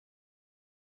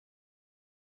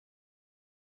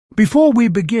Before we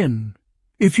begin,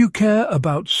 if you care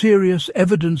about serious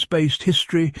evidence-based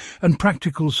history and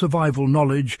practical survival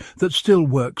knowledge that still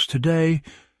works today,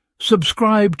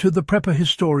 subscribe to The Prepper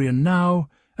Historian now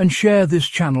and share this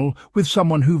channel with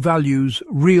someone who values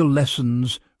real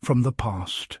lessons from the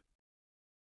past.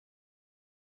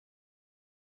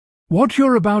 What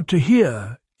you're about to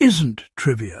hear isn't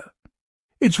trivia.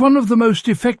 It's one of the most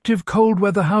effective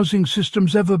cold-weather housing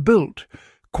systems ever built,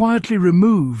 quietly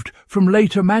removed from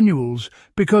later manuals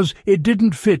because it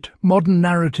didn't fit modern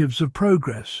narratives of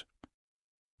progress.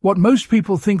 What most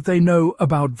people think they know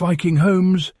about Viking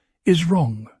homes is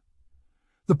wrong.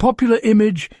 The popular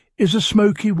image is a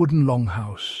smoky wooden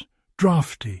longhouse,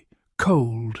 drafty,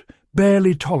 cold,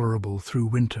 barely tolerable through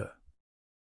winter.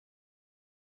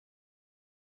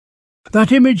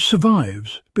 That image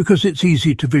survives because it's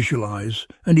easy to visualize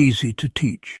and easy to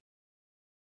teach.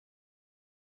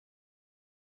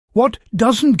 What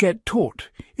doesn't get taught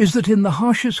is that in the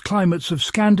harshest climates of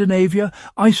Scandinavia,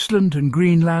 Iceland and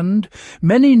Greenland,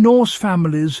 many Norse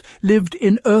families lived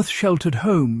in earth-sheltered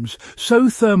homes, so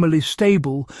thermally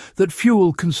stable that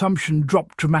fuel consumption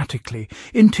dropped dramatically,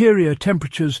 interior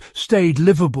temperatures stayed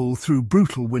livable through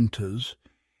brutal winters,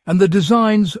 and the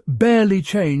designs barely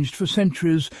changed for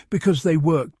centuries because they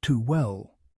worked too well.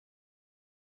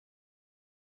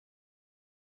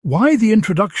 Why the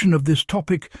introduction of this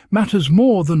topic matters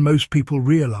more than most people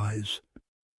realize.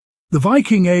 The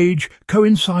Viking Age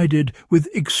coincided with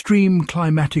extreme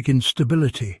climatic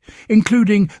instability,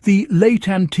 including the late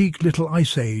antique Little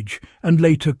Ice Age and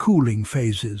later cooling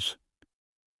phases.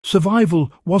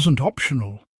 Survival wasn't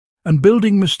optional, and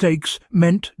building mistakes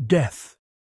meant death.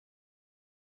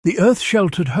 The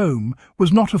earth-sheltered home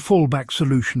was not a fallback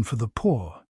solution for the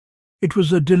poor. It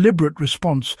was a deliberate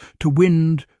response to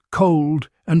wind, cold,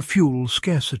 and fuel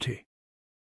scarcity.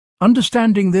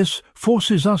 Understanding this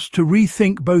forces us to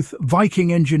rethink both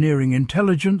Viking engineering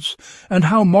intelligence and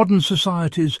how modern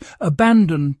societies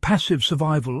abandon passive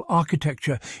survival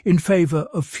architecture in favor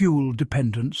of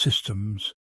fuel-dependent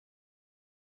systems.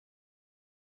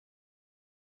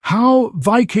 How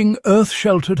Viking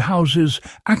earth-sheltered houses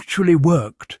actually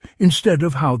worked instead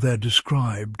of how they're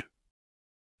described.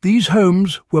 These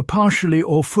homes were partially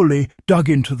or fully dug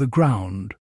into the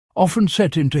ground, often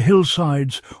set into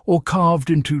hillsides or carved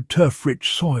into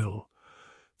turf-rich soil.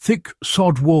 Thick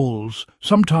sod walls,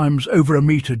 sometimes over a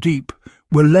metre deep,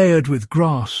 were layered with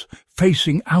grass,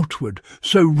 facing outward,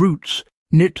 so roots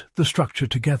knit the structure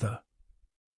together.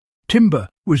 Timber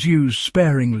was used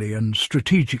sparingly and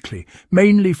strategically,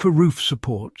 mainly for roof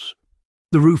supports.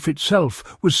 The roof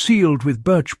itself was sealed with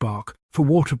birch bark for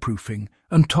waterproofing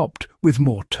and topped with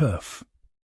more turf.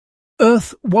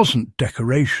 Earth wasn't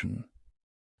decoration.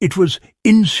 It was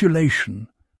insulation,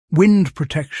 wind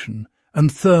protection,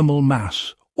 and thermal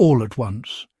mass all at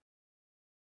once.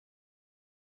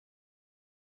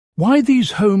 Why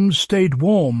these homes stayed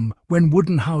warm when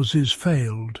wooden houses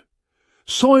failed?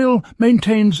 Soil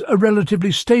maintains a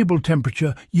relatively stable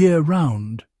temperature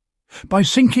year-round. By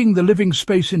sinking the living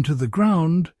space into the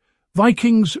ground,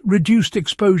 Vikings reduced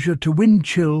exposure to wind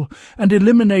chill and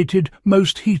eliminated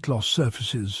most heat loss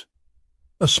surfaces.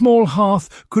 A small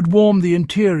hearth could warm the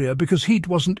interior because heat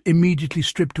wasn't immediately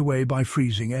stripped away by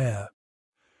freezing air.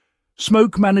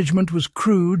 Smoke management was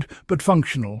crude but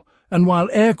functional, and while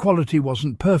air quality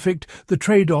wasn't perfect, the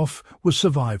trade-off was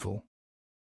survival.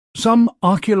 Some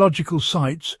archaeological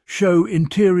sites show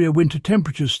interior winter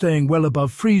temperatures staying well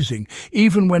above freezing,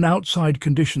 even when outside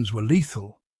conditions were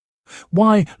lethal.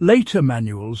 Why later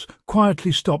manuals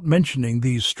quietly stopped mentioning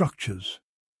these structures.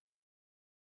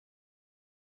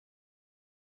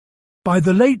 By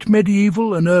the late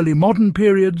medieval and early modern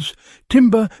periods,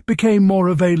 timber became more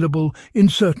available in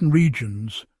certain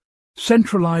regions.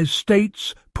 Centralized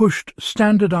states pushed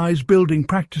standardized building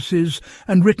practices,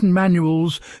 and written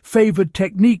manuals favored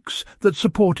techniques that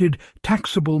supported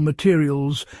taxable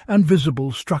materials and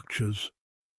visible structures.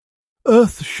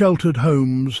 Earth-sheltered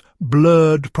homes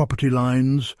blurred property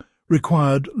lines,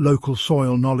 required local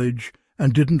soil knowledge,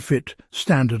 and didn't fit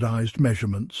standardized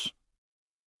measurements.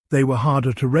 They were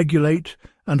harder to regulate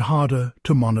and harder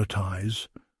to monetize.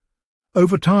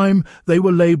 Over time, they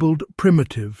were labeled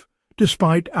primitive,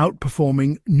 despite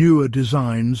outperforming newer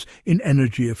designs in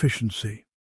energy efficiency.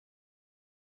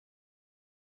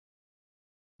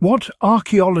 What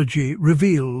archaeology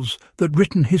reveals that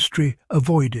written history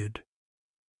avoided?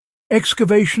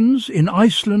 Excavations in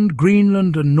Iceland,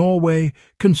 Greenland and Norway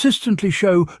consistently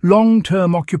show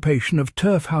long-term occupation of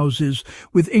turf houses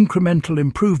with incremental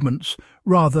improvements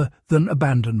rather than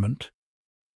abandonment.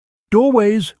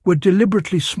 Doorways were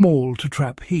deliberately small to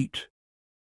trap heat.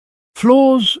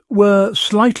 Floors were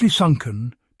slightly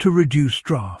sunken to reduce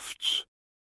drafts.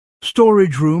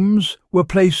 Storage rooms were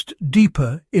placed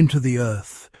deeper into the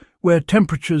earth, where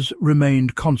temperatures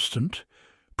remained constant,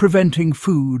 preventing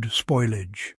food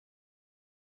spoilage.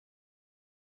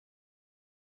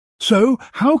 So,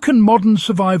 how can modern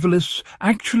survivalists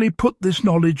actually put this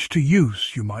knowledge to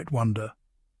use, you might wonder?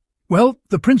 Well,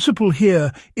 the principle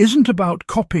here isn't about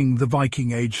copying the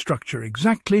Viking Age structure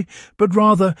exactly, but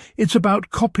rather it's about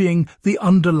copying the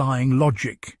underlying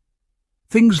logic.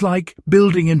 Things like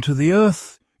building into the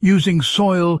earth, using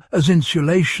soil as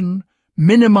insulation,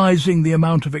 minimizing the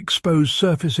amount of exposed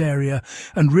surface area,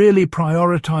 and really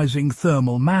prioritizing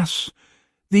thermal mass.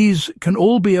 These can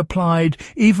all be applied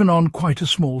even on quite a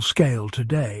small scale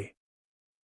today.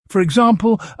 For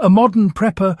example, a modern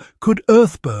prepper could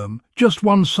earthberm just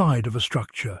one side of a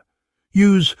structure,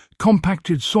 use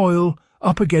compacted soil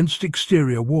up against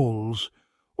exterior walls,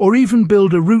 or even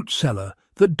build a root cellar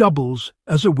that doubles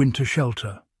as a winter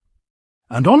shelter.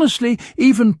 And honestly,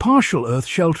 even partial earth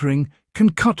sheltering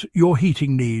can cut your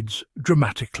heating needs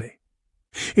dramatically.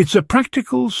 It's a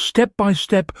practical,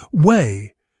 step-by-step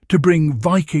way to bring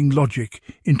Viking logic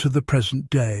into the present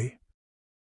day.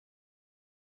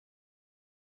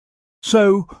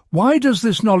 So, why does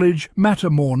this knowledge matter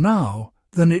more now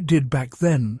than it did back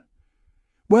then?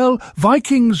 Well,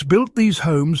 Vikings built these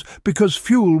homes because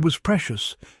fuel was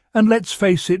precious, and let's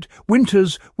face it,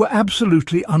 winters were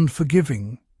absolutely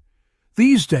unforgiving.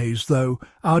 These days, though,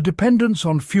 our dependence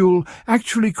on fuel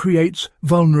actually creates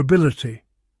vulnerability,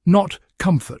 not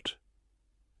comfort.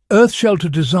 Earth shelter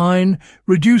design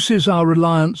reduces our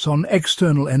reliance on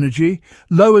external energy,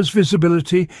 lowers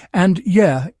visibility, and,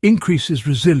 increases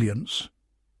resilience.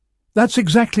 That's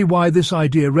exactly why this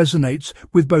idea resonates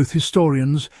with both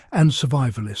historians and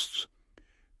survivalists.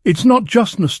 It's not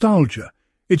just nostalgia,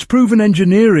 it's proven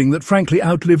engineering that frankly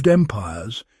outlived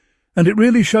empires, and it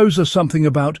really shows us something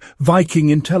about Viking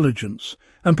intelligence,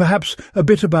 and perhaps a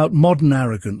bit about modern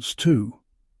arrogance too.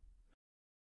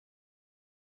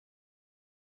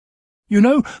 You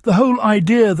know, the whole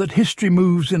idea that history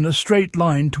moves in a straight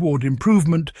line toward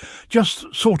improvement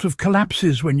just sort of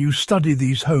collapses when you study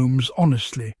these homes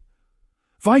honestly.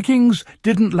 Vikings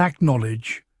didn't lack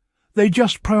knowledge. They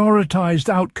just prioritized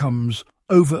outcomes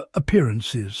over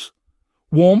appearances.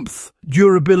 Warmth,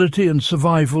 durability and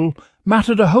survival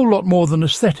mattered a whole lot more than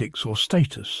aesthetics or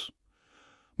status.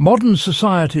 Modern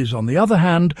societies, on the other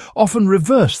hand, often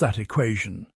reverse that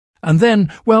equation. And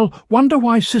then, wonder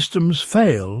why systems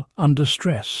fail under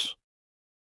stress.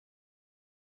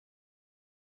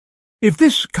 If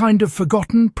this kind of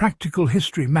forgotten practical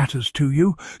history matters to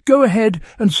you, go ahead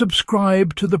and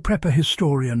subscribe to The Prepper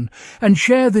Historian and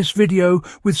share this video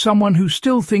with someone who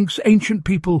still thinks ancient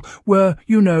people were,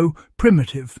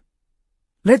 primitive.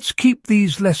 Let's keep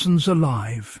these lessons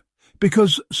alive,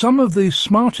 because some of the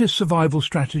smartest survival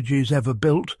strategies ever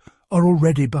built are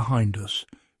already behind us,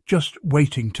 just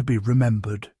waiting to be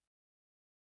remembered.